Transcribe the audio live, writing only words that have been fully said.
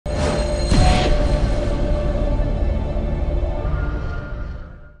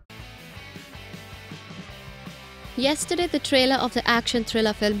Yesterday, the trailer of the action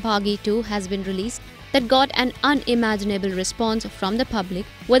thriller film Baaghi 2 has been released that got an unimaginable response from the public,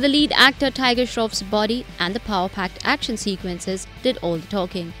 where the lead actor Tiger Shroff's body and the power-packed action sequences did all the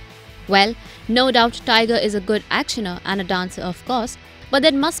talking. Well, no doubt Tiger is a good actioner and a dancer of course, but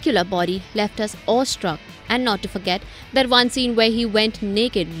that muscular body left us awestruck, and not to forget that one scene where he went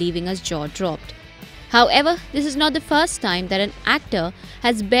naked, leaving us jaw dropped. However, this is not the first time that an actor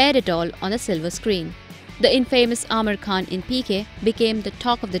has bared it all on the silver screen. The infamous Amir Khan in PK became the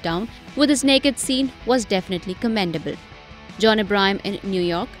talk of the town, with his naked scene was definitely commendable. John Abraham in New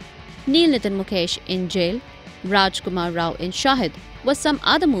York, Neil Nitin Mukesh in Jail, Rajkumar Rao in Shahid were some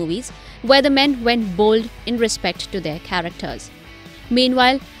other movies where the men went bold in respect to their characters.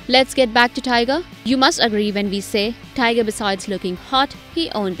 Meanwhile, let's get back to Tiger. You must agree when we say Tiger, besides looking hot,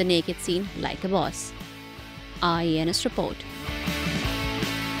 he owned the naked scene like a boss. IANS report.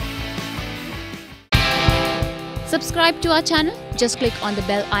 Subscribe to our channel. Just click on the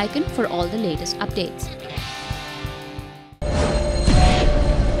bell icon for all the latest updates.